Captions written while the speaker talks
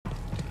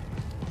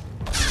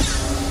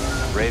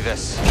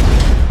Rayvis.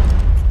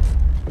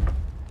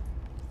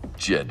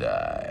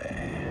 Jedi.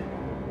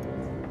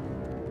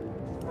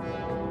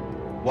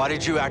 Why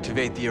did you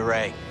activate the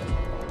array?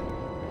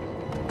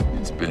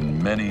 It's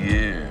been many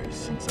years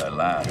since I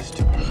last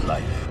took the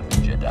life of a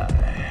Jedi.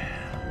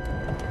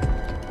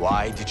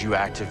 Why did you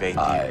activate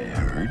the... I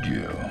heard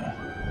you.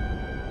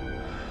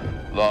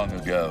 Long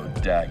ago,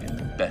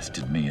 Dagan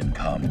bested me in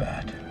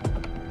combat.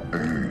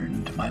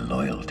 Earned my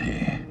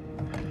loyalty.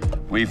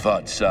 We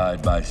fought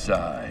side by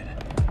side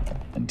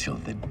until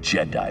the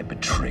Jedi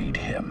betrayed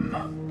him.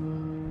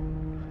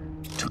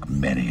 Took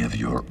many of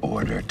your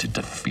order to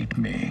defeat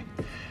me.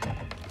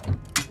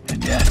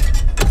 And yet,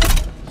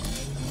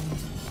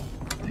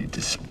 they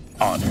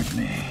dishonored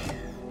me.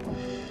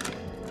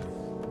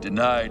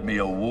 Denied me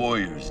a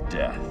warrior's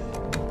death.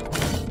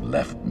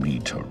 Left me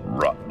to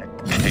rot in a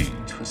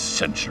cage for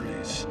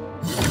centuries.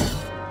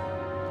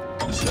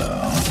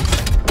 So,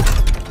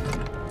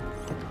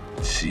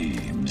 it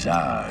seems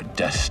our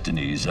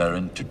destinies are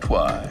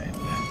intertwined.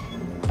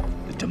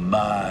 The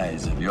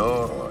demise of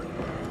your order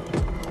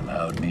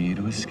allowed me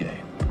to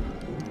escape.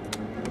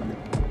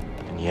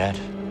 And yet,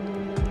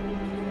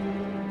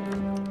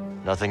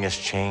 nothing has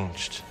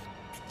changed.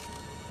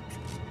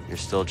 You're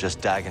still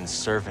just Dagan's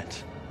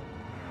servant.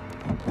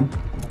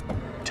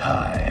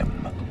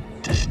 Time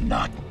does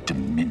not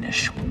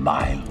diminish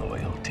my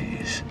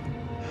loyalties.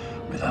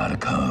 Without a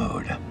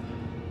code,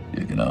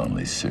 you can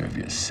only serve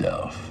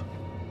yourself.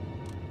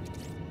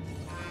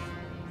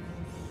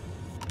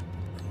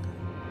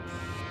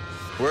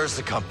 Where's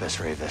the compass,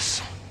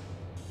 Rayvis?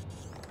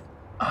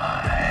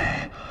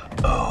 I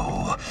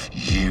owe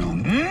you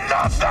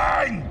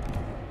nothing,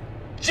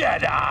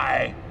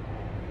 Jedi!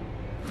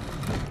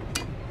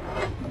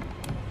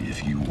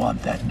 If you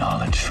want that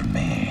knowledge from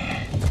me,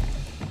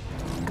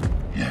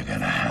 you're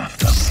gonna have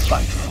to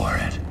fight for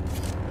it.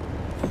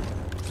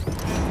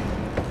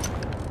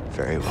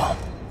 Very well.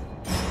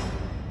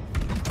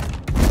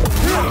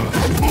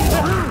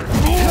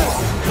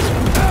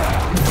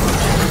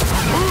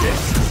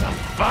 This is a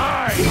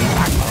fine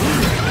battle.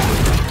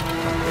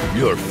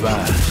 You're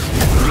fast.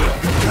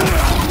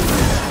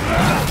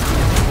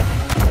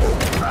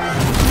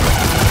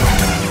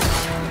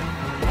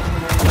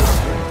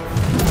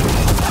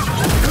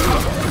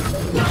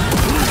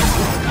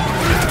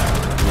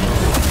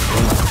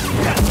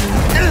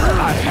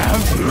 I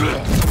have.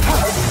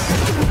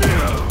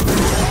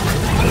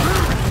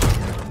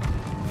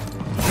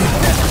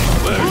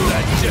 Where's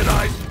that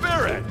Jedi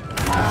spirit?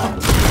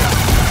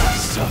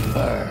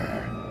 Suffer.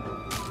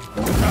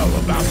 How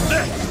about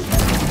this?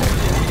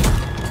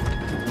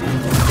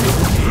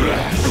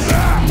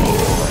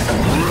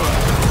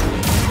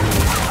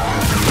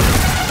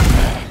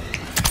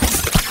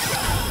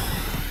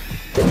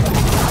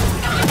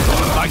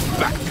 Fight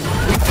back.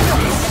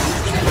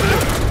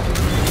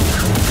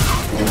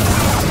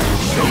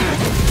 Show me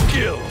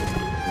skill.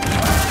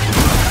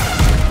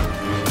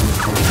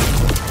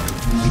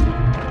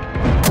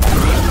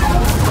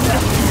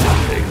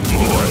 Nothing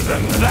more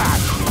than that.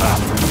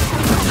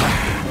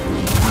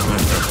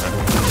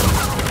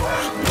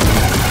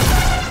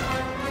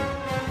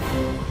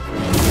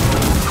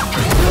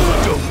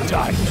 Don't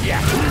die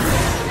yet.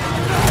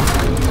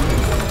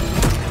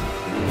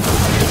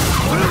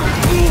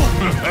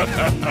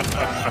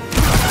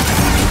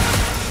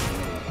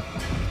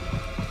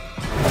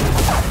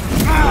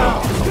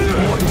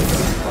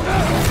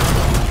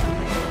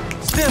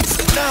 Stim,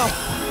 now!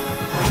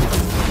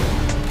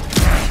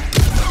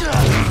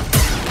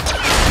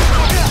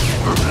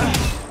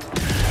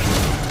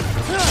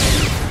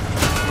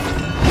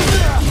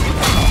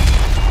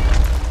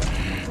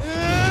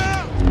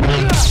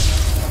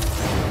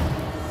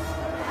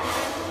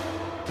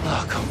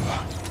 Oh, come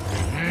on.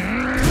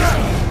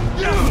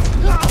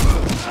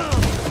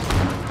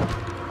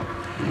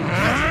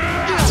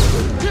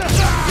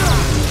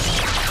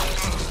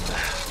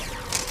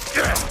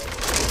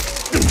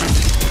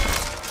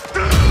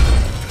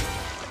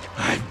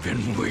 I've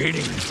been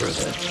waiting for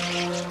this.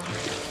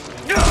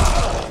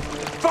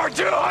 For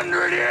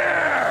 200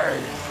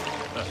 years!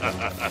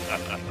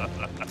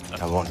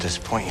 I won't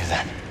disappoint you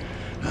then.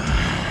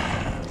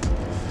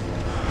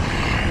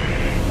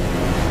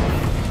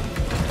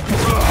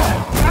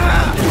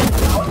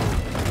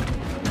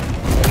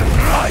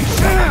 I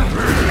shall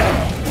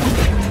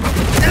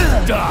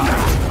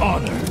die,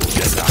 honor,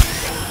 Jedi.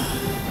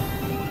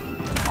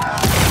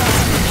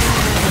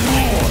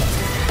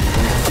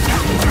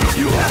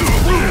 You are the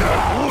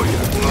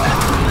warrior.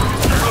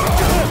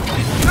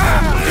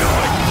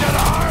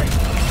 Jedi.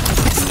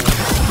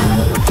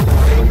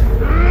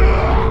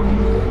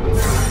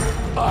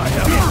 I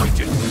have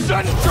waited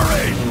centuries.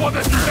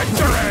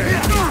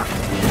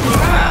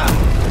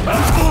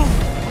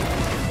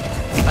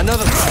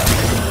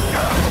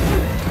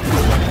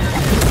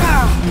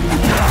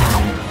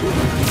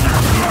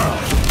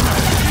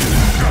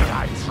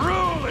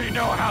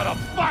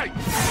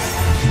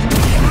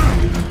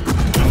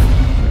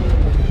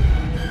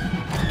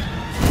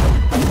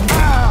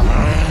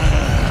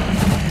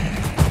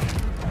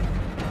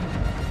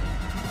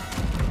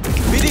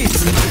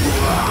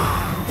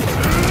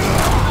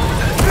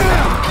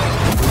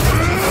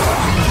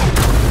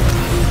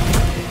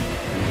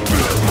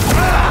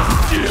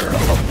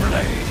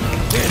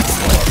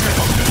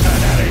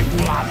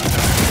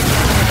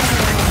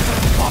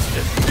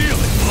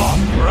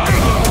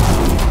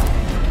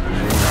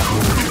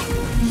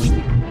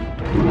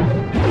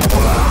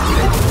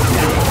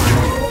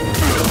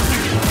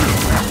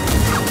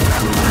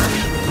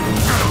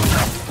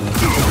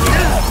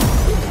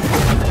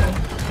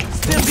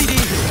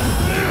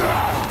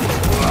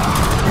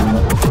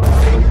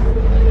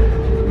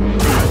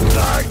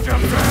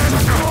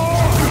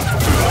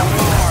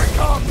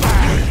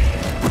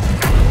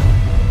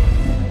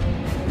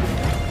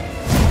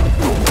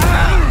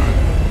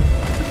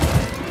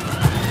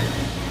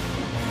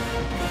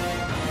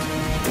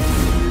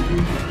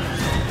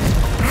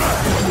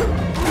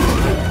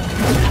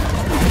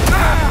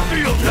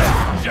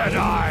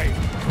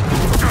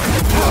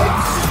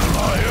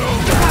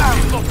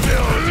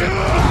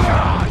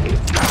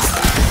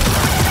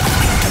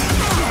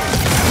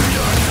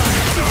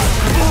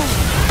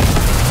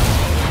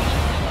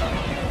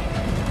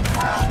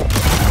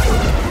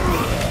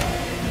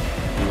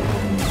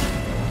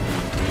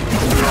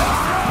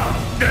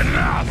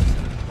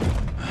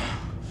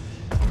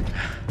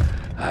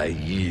 I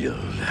yield.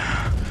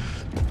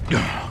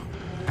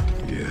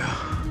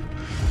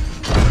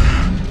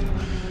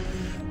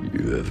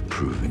 You have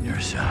proven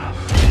yourself.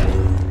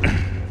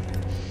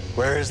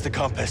 Where is the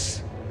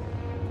compass?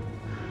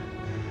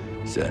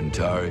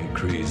 Centauri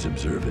Kree's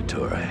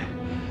observatory,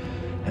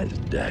 as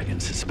Dagon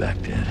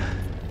suspected.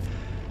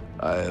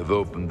 I have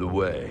opened the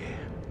way.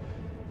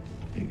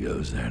 He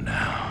goes there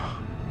now.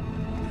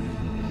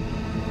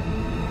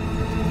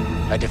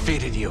 I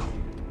defeated you.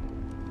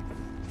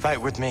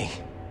 Fight with me.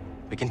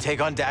 We can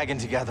take on Dagon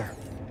together.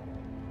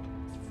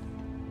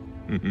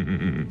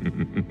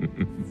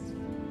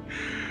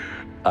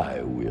 I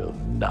will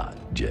not,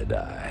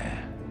 Jedi.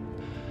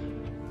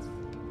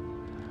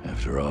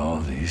 After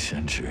all these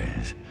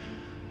centuries,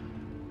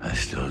 I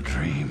still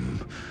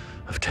dream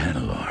of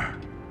Tanalorr.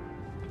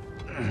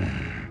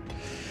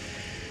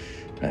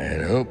 I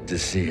had hoped to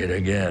see it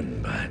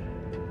again, but...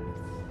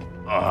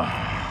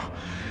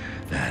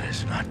 that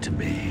is not to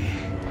be.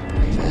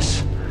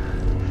 Rayvis.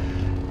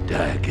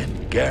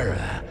 Dagon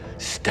Gera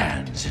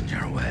stands in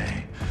your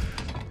way.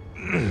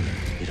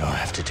 You don't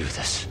have to do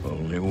this.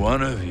 Only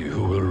one of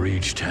you will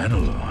reach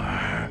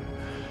Tanalorr.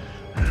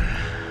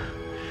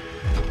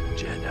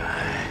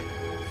 Jedi,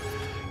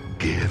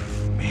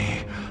 give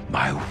me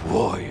my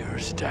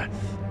warrior's death.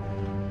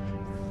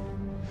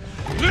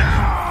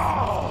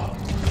 Now!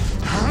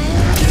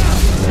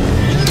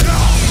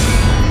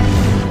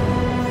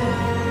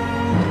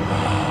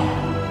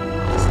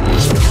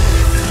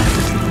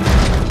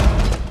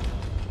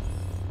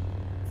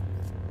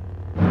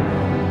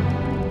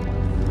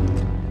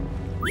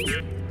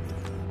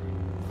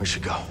 We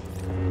should go.